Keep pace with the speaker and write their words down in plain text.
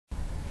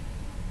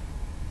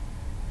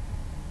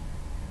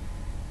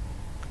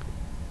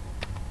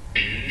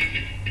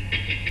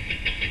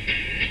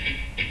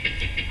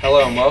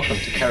Hello and welcome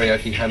to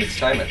Karaoke Home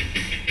Entertainment.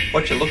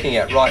 What you're looking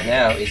at right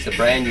now is the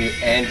brand new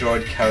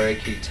Android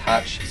Karaoke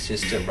Touch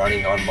system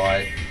running on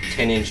my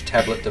 10-inch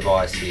tablet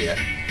device here.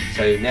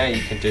 So now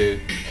you can do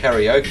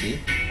karaoke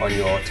on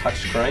your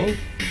touchscreen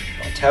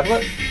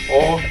tablet,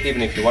 or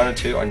even if you wanted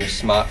to on your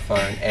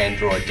smartphone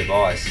Android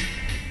device.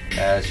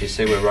 As you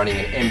see, we're running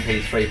an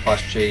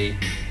MP3+G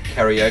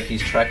karaoke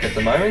track at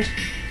the moment.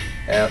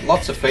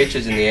 Lots of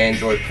features in the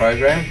Android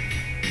program.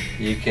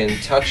 You can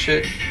touch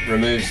it,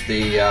 removes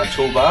the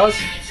toolbars,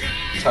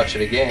 touch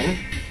it again.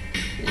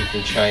 You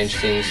can change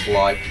things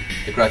like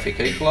the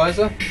graphic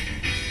equalizer.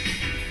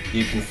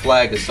 You can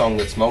flag a song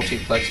that's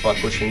multiplex by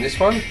pushing this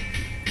one.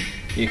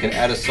 You can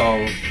add a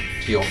song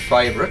to your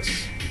favourites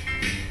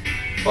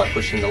by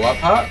pushing the love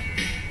heart.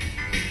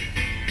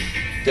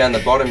 Down the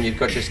bottom you've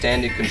got your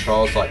standard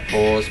controls like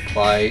pause,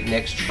 play,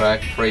 next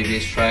track,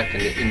 previous track,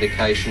 and the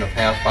indication of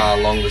how far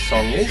along the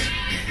song is.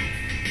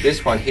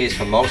 This one here is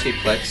for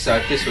multiplex, so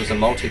if this was a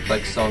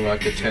multiplex song I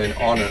could turn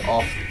on and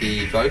off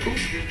the vocals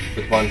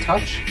with one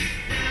touch.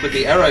 With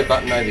the arrow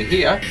button over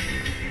here,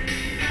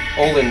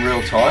 all in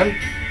real time,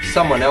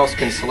 someone else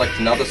can select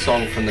another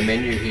song from the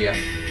menu here,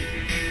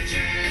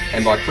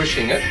 and by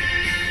pushing it,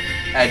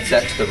 adds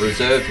that to the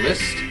reserved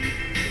list.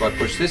 If I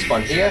push this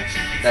one here,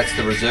 that's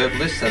the reserved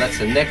list, so that's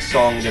the next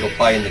song that'll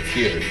play in the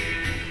queue.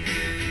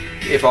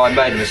 If I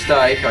made a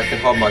mistake, I can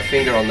hold my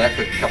finger on that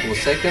for a couple of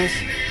seconds,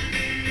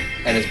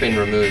 and it's been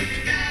removed.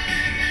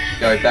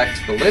 Go back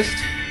to the list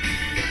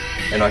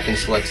and I can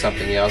select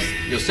something else.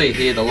 You'll see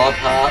here the love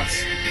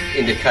hearts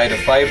indicate a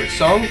favourite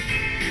song.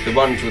 The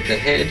ones with the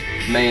head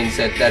means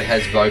that that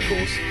has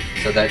vocals,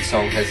 so that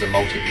song has a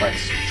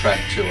multiplex track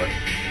to it.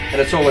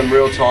 And it's all in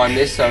real time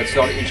this, so it's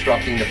not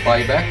interrupting the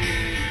playback.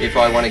 If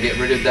I want to get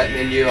rid of that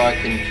menu, I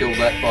can kill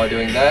that by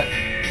doing that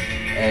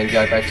and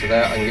go back to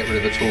that. I can get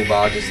rid of the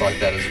toolbar just like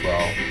that as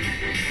well.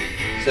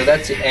 So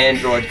that's the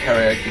Android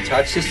Karaoke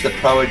Touch. This is the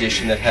Pro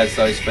Edition that has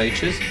those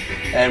features.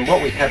 And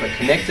what we have it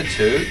connected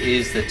to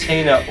is the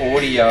Tina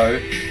Audio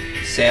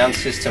sound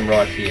system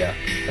right here.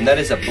 And that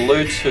is a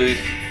Bluetooth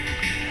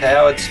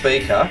powered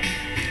speaker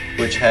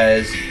which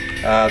has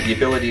the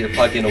ability to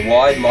plug in a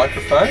wide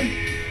microphone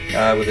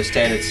with a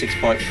standard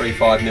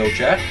 6.35mm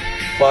jack.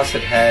 Plus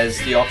it has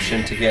the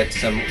option to get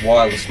some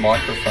wireless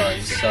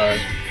microphones. So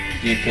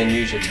you can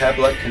use your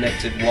tablet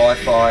connected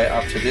Wi-Fi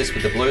up to this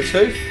with the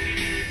Bluetooth.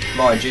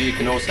 Mind you, you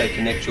can also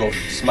connect your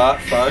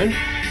smartphone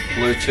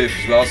Bluetooth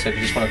as well, so if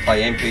you just want to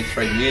play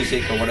MP3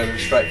 music or whatever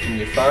straight from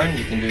your phone,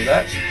 you can do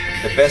that.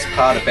 The best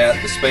part about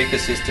the speaker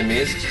system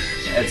is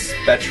it's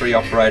battery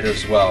operated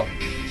as well.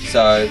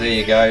 So there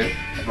you go,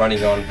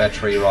 running on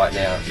battery right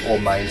now, or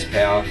mains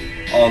power.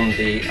 On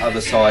the other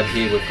side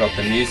here we've got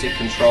the music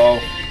control,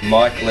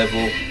 mic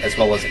level, as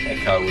well as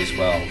echo as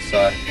well.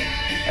 So,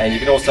 and you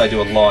can also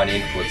do a line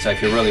input, so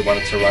if you really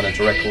wanted to run a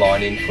direct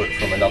line input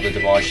from another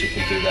device, you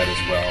can do that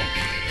as well.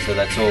 So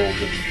that's all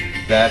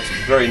that.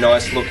 Very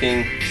nice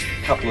looking,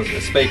 couple of a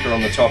speaker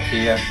on the top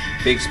here,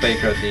 big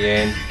speaker at the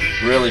end,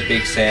 really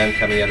big sound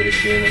coming out of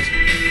this unit.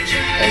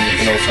 And you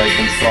can also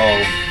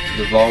control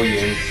the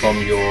volume from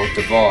your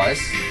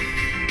device.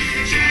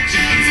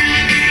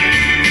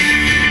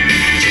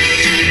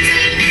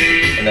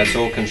 And that's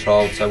all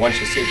controlled, so once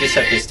if you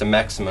set this to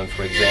maximum,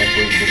 for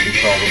example, you can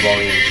control the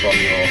volume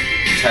from your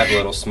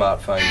tablet or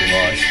smartphone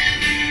device,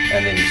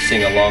 and then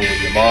sing along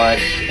with your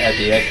mic, add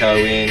the echo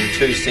in,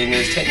 2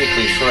 singers,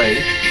 technically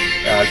 3,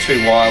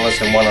 2 wireless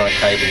and 1 on a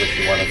cable if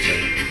you wanted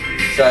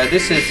to. So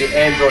this is the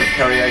Android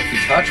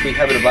Karaoke Touch. We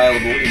have it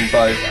available in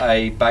both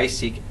a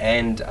basic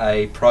and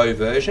a pro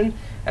version,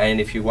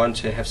 and if you want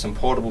to have some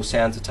portable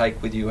sound to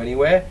take with you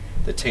anywhere,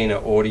 the Tina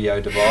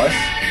Audio device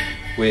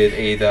with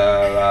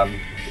either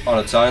on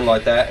its own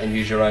like that and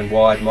use your own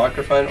wired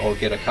microphone, or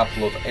get a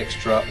couple of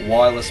extra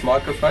wireless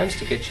microphones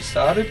to get you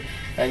started,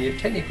 and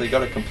you've technically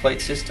got a complete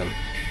system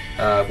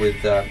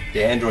with the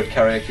Android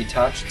Karaoke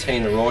Touch,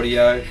 Tina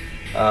Audio,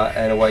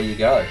 and away you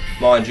go.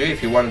 Mind you,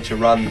 if you wanted to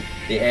run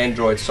the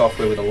Android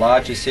software with a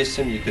larger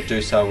system, you could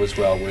do so as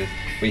well.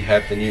 We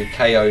have the new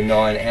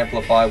KO9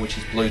 amplifier, which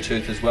is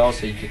Bluetooth as well,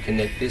 so you could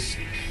connect this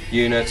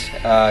unit,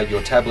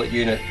 your tablet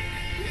unit,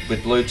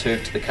 with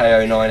Bluetooth to the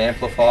KO9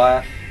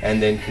 amplifier, and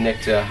then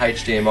connect a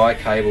HDMI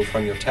cable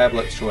from your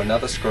tablet to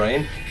another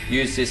screen.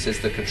 Use this as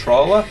the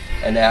controller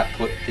and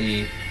output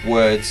the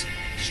words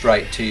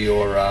straight to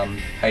your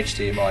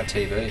HDMI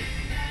TV.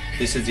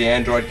 This is the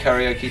Android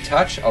Karaoke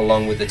Touch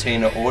along with the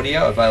Tina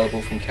Audio,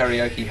 available from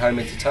Karaoke Home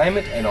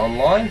Entertainment and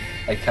online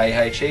at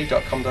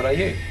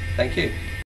khe.com.au. Thank you.